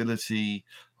profitability,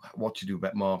 what do you do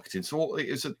about marketing. So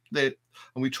and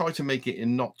we try to make it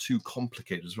in not too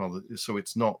complicated as well. So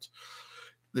it's not,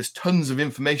 there's tons of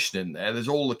information in there. There's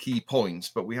all the key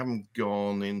points, but we haven't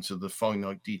gone into the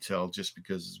finite detail just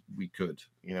because we could.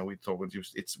 We thought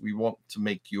we want to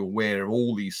make you aware of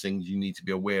all these things you need to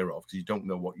be aware of, because you don't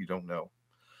know what you don't know.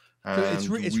 And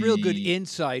so it's real good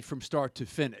insight from start to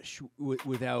finish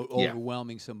without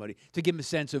overwhelming somebody, to give them a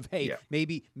sense of, hey,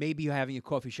 maybe having a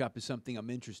coffee shop is something I'm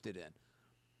interested in.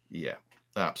 Yeah,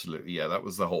 absolutely. Yeah, that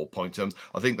was the whole point.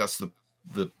 I think that's the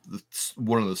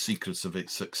one of the secrets of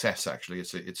its success. Actually,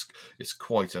 it's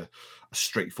quite a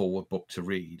straightforward book to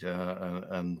read,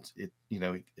 and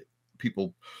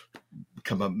people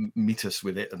come and meet us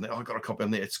with it, and I got a copy,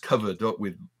 and it's covered up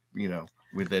with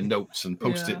with their notes and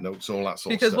post-it notes, all that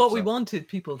sort of stuff. Because what we wanted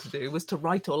people to do was to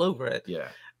write all over it. Yeah.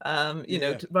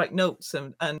 To write notes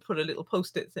and put a little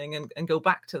post-it thing and go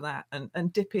back to that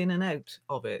and dip in and out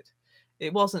of it.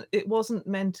 It wasn't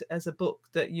meant as a book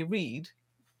that you read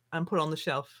and put on the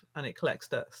shelf and it collects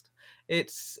dust.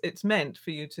 It's meant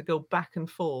for you to go back and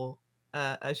forth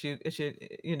as you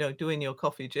doing your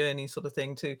coffee journey sort of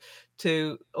thing,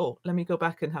 to let me go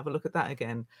back and have a look at that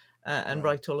again, and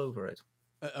write all over it.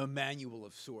 A manual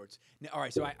of sorts. Now, all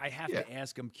right, so I have to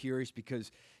ask. I'm curious,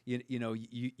 because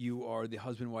you are the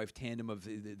husband-wife tandem of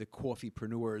the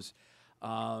coffeepreneurs.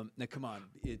 Now, come on,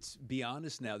 be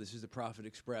honest now. This is the Profit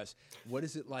Express. What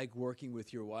is it like working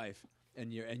with your wife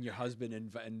and your husband,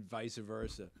 and vice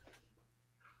versa?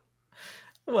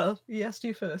 Well, he asked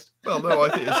you first. Well, no, I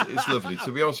think it's lovely.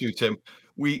 To be honest with you, Tim,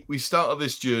 we started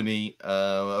this journey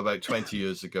about 20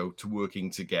 years ago to working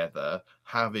together,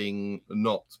 having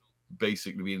not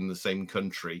basically been in the same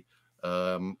country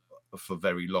for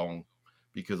very long,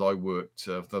 because I worked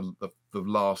the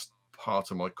last part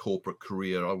of my corporate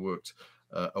career. I worked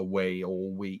away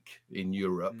all week in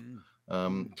Europe.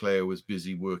 Claire was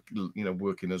busy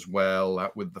working as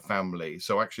well with the family.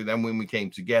 So actually, then when we came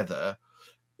together,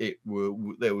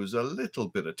 there was a little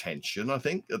bit of tension, I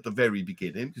think, at the very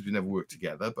beginning because we never worked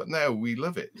together. But now we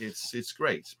love it. It's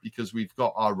great because we've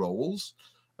got our roles,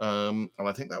 and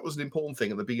I think that was an important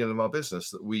thing at the beginning of our business,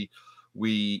 that we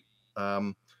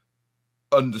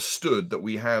understood that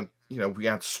we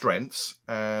had strengths,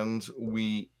 and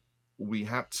we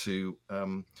had to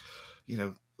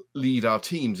lead our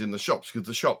teams in the shops, because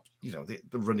the shop, the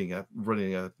running a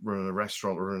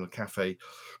restaurant or in a cafe,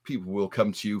 people will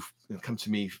come to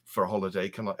me for a holiday.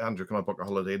 Andrew, can I book a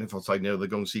holiday? And if I say no, they're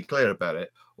going to see Claire about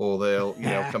it, or they'll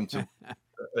come to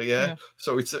Yeah.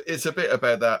 So it's a bit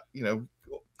about that.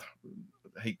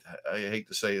 I hate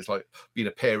to say it's like being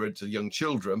a parent to young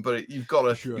children, but you've got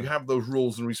to Sure. you have those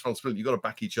roles and responsibility. You've got to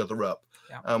back each other up.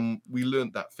 Yeah. We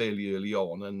learned that fairly early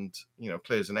on, and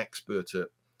Claire's an expert at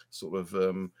sort of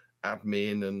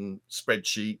admin and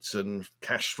spreadsheets and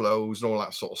cash flows and all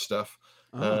that sort of stuff.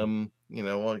 I'm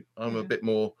a bit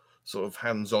more sort of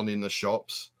hands-on in the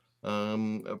shops,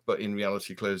 but in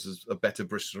reality, Claire's a better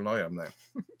Brister than I am now.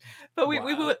 But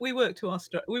we work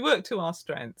to our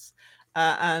strengths,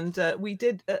 and we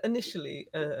did initially,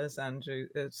 as Andrew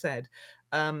said,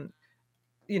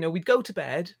 we'd go to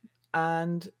bed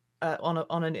and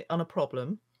on a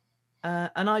problem,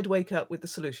 and I'd wake up with the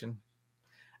solution,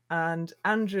 and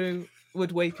Andrew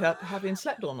would wake up having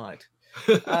slept all night.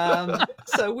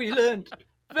 So we learned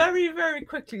very, very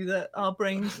quickly that our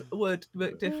brains would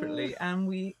work differently, and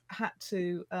we had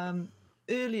to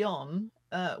early on.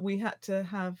 We had to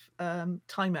have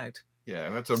timeout. Yeah,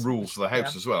 and that's a rules for the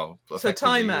house as well. So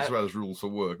timeout, as well as rules for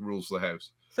work, rules for the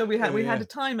house. So we had a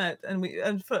timeout,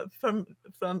 and from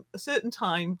a certain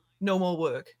time, no more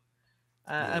work,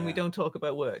 and we don't talk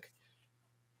about work,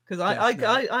 because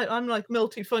I'm like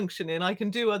multifunctioning. I can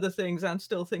do other things and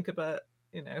still think about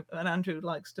and Andrew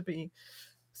likes to be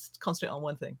concentrate on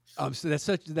one thing. So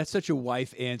that's such a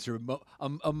wife answer.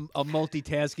 I'm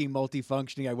multitasking,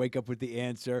 multifunctioning. I wake up with the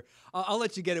answer. I'll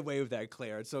let you get away with that,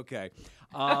 Claire. It's okay.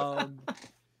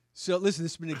 So listen,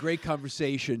 this has been a great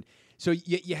conversation. So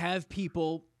you have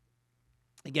people.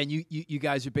 Again, you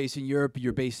guys are based in Europe.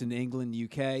 You're based in England,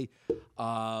 UK.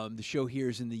 The show here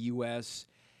is in the US.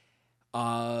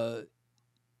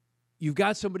 You've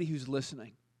got somebody who's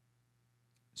listening.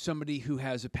 Somebody who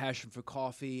has a passion for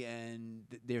coffee, and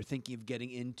they're thinking of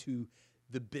getting into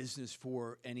the business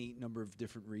for any number of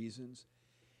different reasons.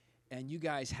 And you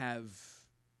guys have,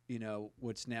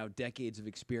 what's now decades of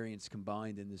experience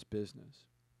combined in this business.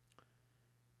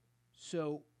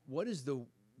 So what is the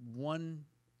one,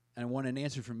 and I want an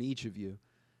answer from each of you,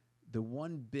 the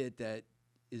one bit that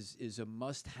is a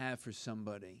must-have for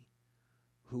somebody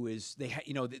who is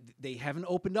they haven't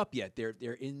opened up yet. They're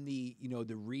in the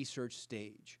the research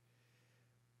stage.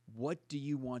 What do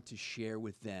you want to share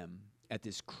with them at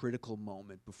this critical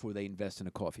moment before they invest in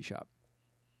a coffee shop?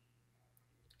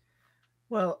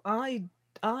 Well, I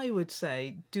would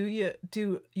say do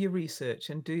your research,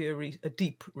 and do a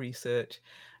deep research,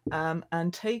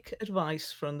 and take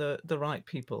advice from the right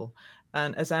people.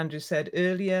 And as Andrew said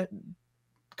earlier,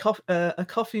 a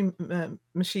coffee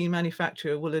machine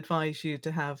manufacturer will advise you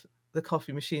to have the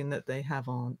coffee machine that they have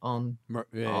for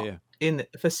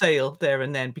sale there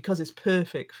and then, because it's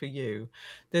perfect for you.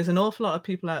 There's an awful lot of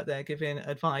people out there giving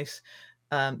advice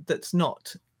that's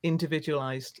not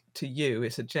individualized to you.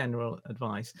 It's a general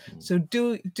advice. So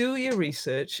do your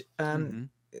research,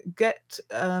 get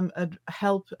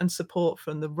help and support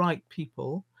from the right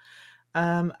people,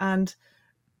 and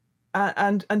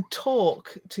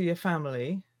talk to your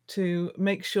family to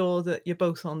make sure that you're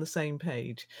both on the same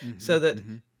page, so that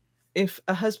if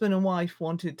a husband and wife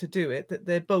wanted to do it, that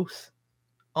they're both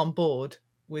on board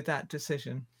with that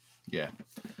decision. Yeah.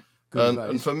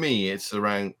 And for me, it's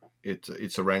around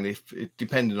if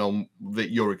depending on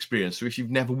your experience. So if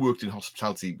you've never worked in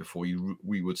hospitality before,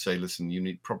 we would say, listen,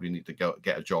 you probably need to go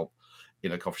get a job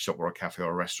in a coffee shop or a cafe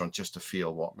or a restaurant just to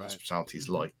feel what hospitality is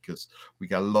like, because we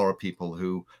get a lot of people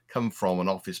who come from an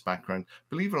office background.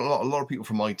 Believe it or not, a lot of people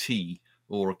from IT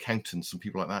or accountants and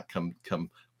people like that come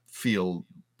feel,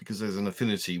 because there's an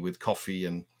affinity with coffee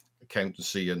and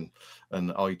accountancy and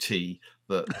IT,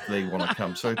 that they want to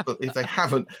come. So, but if they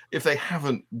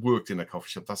haven't worked in a coffee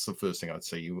shop, that's the first thing I'd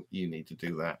say. You need to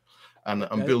do that. And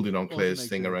I'm building on Claire's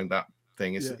thing around that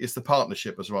thing. It's the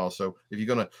partnership as well. So if you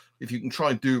can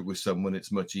try and do it with someone, it's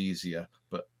much easier.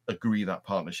 But agree that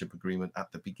partnership agreement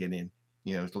at the beginning.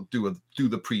 Do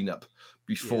the prenup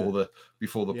before the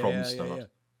problems start.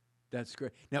 That's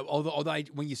great. Now, although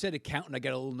when you said accountant, I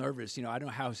got a little nervous. I don't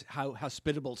know how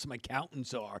hospitable some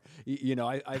accountants are.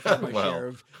 I've had my Well. share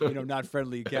of not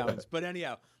friendly accountants. But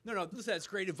anyhow, no, listen, that's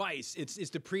great advice. It's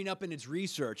the prenup and it's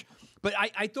research. But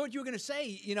I thought you were going to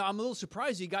say, I'm a little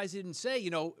surprised you guys didn't say,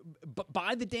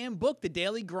 buy the damn book, The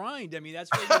Daily Grind. I mean, that's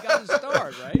where you got to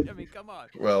start, right? I mean, come on.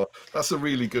 Well, that's a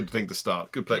really good thing to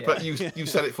start. Good play. Yeah. But you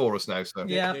said it for us now, so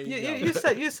Yeah, There you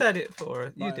you said it for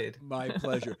us. You did. My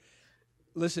pleasure.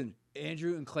 Listen,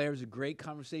 Andrew and Claire, it was a great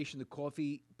conversation. The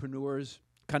Coffeepreneurs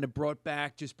kind of brought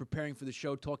back, just preparing for the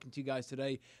show, talking to you guys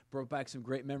today, brought back some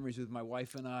great memories with my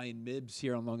wife and I in Mibs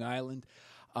here on Long Island.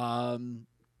 How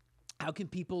can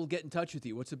people get in touch with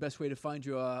you? What's the best way to find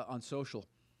you on social?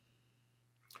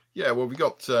 Yeah, well, we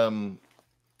got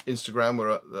Instagram.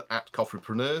 We're at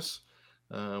Coffeepreneurs.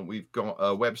 We've got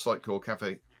a website called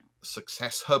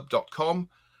cafesuccesshub.com.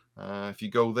 If you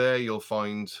go there, you'll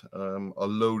find a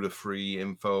load of free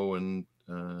info and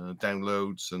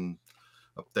downloads and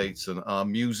updates and our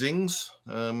musings,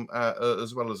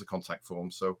 as well as a contact form.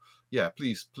 So yeah,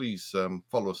 please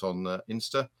follow us on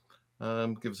Insta,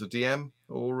 give us a DM,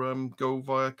 or go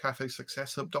via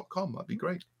cafesuccesshub.com. That'd be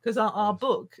great. Because our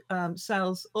book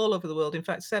sells all over the world. In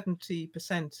fact,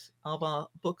 70% of our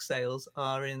book sales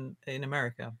are in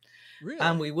America. Really?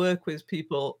 And we work with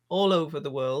people all over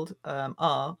the world.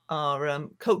 Our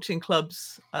coaching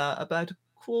clubs, about a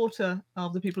quarter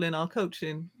of the people in our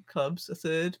coaching clubs, a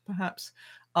third perhaps,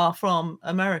 are from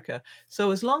America.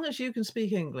 So as long as you can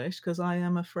speak English, because I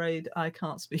am afraid I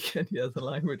can't speak any other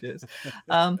languages,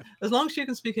 as long as you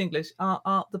can speak English,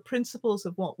 the principles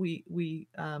of what we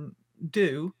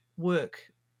do work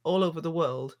all over the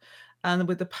world. And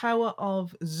with the power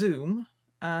of Zoom,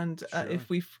 and Sure.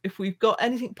 if we've got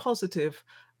anything positive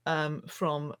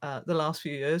from the last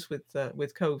few years with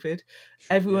COVID,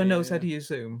 everyone knows how to use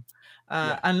Zoom.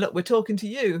 Yeah. And look, we're talking to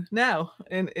you now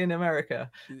in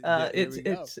America. There we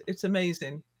go. It's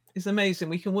amazing. It's amazing.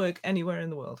 We can work anywhere in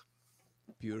the world.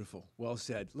 Beautiful. Well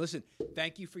said. Listen,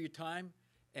 thank you for your time,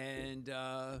 and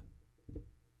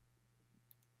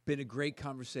been a great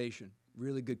conversation.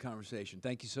 Really good conversation.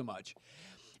 Thank you so much.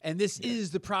 And this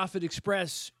is the Profit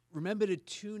Express. Remember to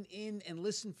tune in and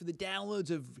listen for the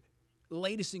downloads of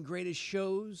latest and greatest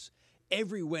shows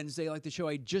every Wednesday, like the show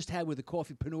I just had with the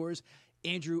Coffeepreneurs,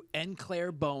 Andrew and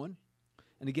Claire Bowen.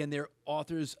 And again, they're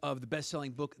authors of the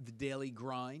best-selling book, The Daily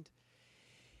Grind.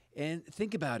 And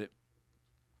think about it.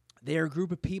 They're a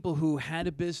group of people who had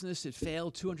a business, it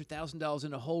failed, $200,000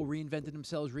 in a hole, reinvented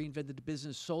themselves, reinvented the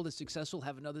business, sold it successful,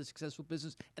 have another successful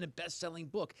business, and a best-selling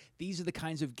book. These are the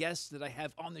kinds of guests that I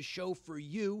have on the show for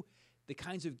you, the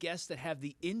kinds of guests that have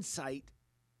the insight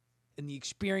and the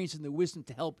experience and the wisdom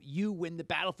to help you win the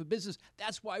battle for business.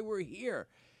 That's why we're here.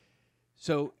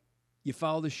 So you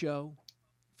follow the show.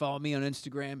 Follow me on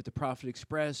Instagram at The Profit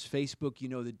Express, Facebook, you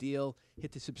know the deal.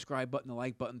 Hit the subscribe button, the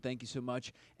like button. Thank you so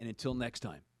much. And until next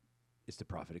time, it's The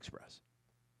Profit Express.